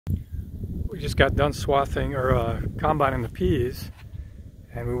just got done swathing or combining the peas,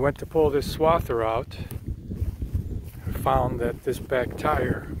 and we went to pull this swather out and found that this back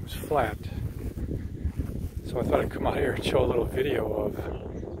tire was flat. So I thought I'd come out here and show a little video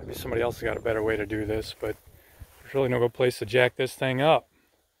of, maybe somebody else has got a better way to do this, but there's really no good place to jack this thing up.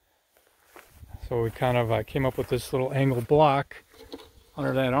 So we kind of came up with this little angle block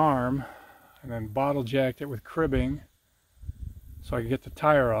under that arm and then bottle jacked it with cribbing so I could get the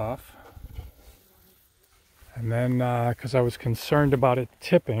tire off. And then, because I was concerned about it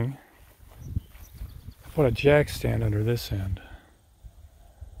tipping, I put a jack stand under this end.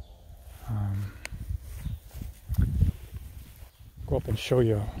 Go up and show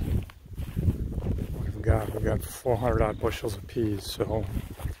you what we've got. We've got 400 odd bushels of peas, so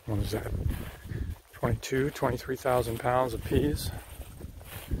what is that? 23,000 pounds of peas.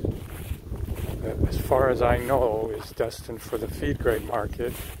 That, as far as I know, is destined for the feed grade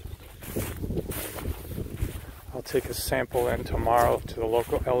market. I'll take a sample in tomorrow to the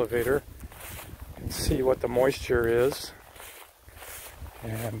local elevator and see what the moisture is.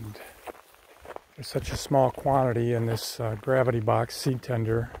 And there's such a small quantity in this gravity box seed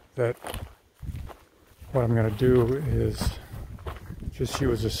tender that what I'm going to do is just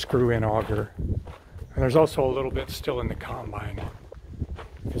use a screw-in auger. And there's also a little bit still in the combine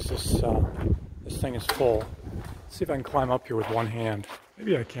because this thing is full. Let's see if I can climb up here with one hand.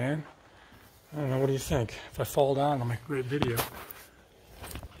 Maybe I can. I don't know, what do you think? If I fall down, I'll make a great video.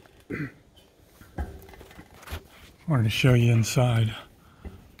 Wanted to show you inside.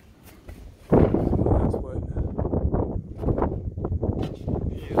 That's what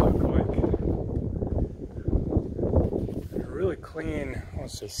these look like. They're really clean, I won't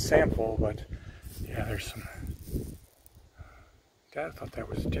say sample, but yeah, there's some... Dad thought that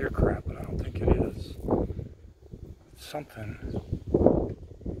was deer crap, but I don't think it is. It's something.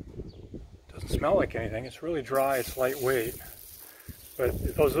 Doesn't smell like anything. It's really dry, it's lightweight.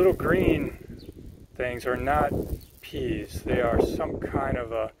 But those little green things are not peas. They are some kind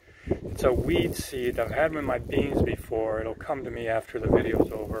of it's a weed seed. I've had them in my beans before. It'll come to me after the video's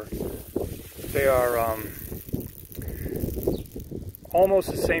over. They are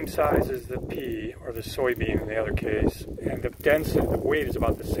almost the same size as the pea or the soybean in the other case, and the density, the weight is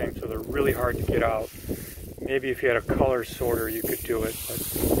about the same, so they're really hard to get out. Maybe if you had a color sorter you could do it, but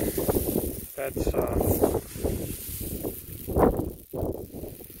that's I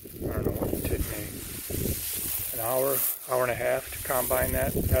don't know, what would take me an hour and a half to combine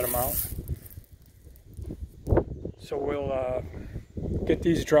that amount. So we'll get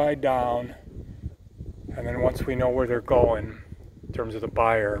these dried down, and then once we know where they're going in terms of the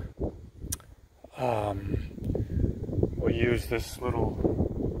buyer, we'll use this little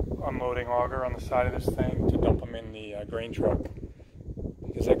unloading auger on the side of this thing to dump them in the grain truck,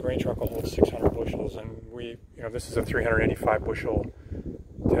 because that grain truck will hold 600 bushels, and this is a 385 bushel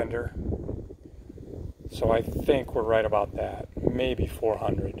tender, so I think we're right about that, maybe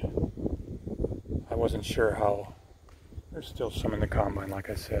 400. I wasn't sure how. There's still some in the combine, like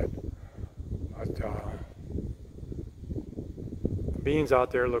I said, but beans out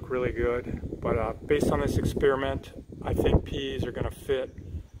there look really good, but based on this experiment, I think peas are going to fit.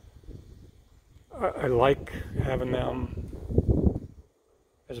 I like having them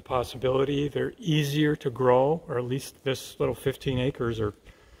as a possibility. They're easier to grow, or at least this little 15 acres, or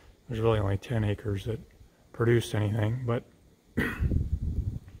there's really only 10 acres that produced anything, but they're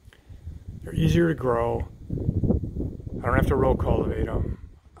easier to grow. I don't have to row cultivate them.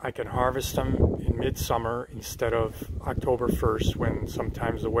 I can harvest them in midsummer instead of October 1st, when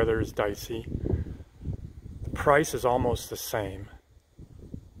sometimes the weather is dicey. The price is almost the same.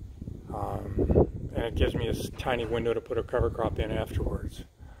 And it gives me a tiny window to put a cover crop in afterwards.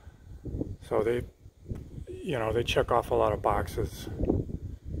 So they check off a lot of boxes.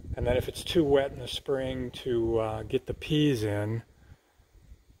 And then if it's too wet in the spring to get the peas in,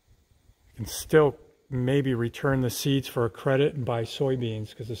 you can still maybe return the seeds for a credit and buy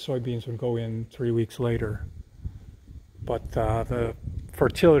soybeans, because the soybeans would go in 3 weeks later. But the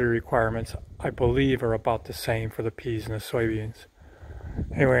fertility requirements, I believe, are about the same for the peas and the soybeans.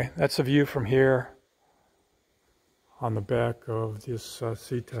 Anyway, that's the view from here on the back of this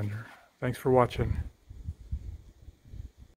seed tender. Thanks for watching.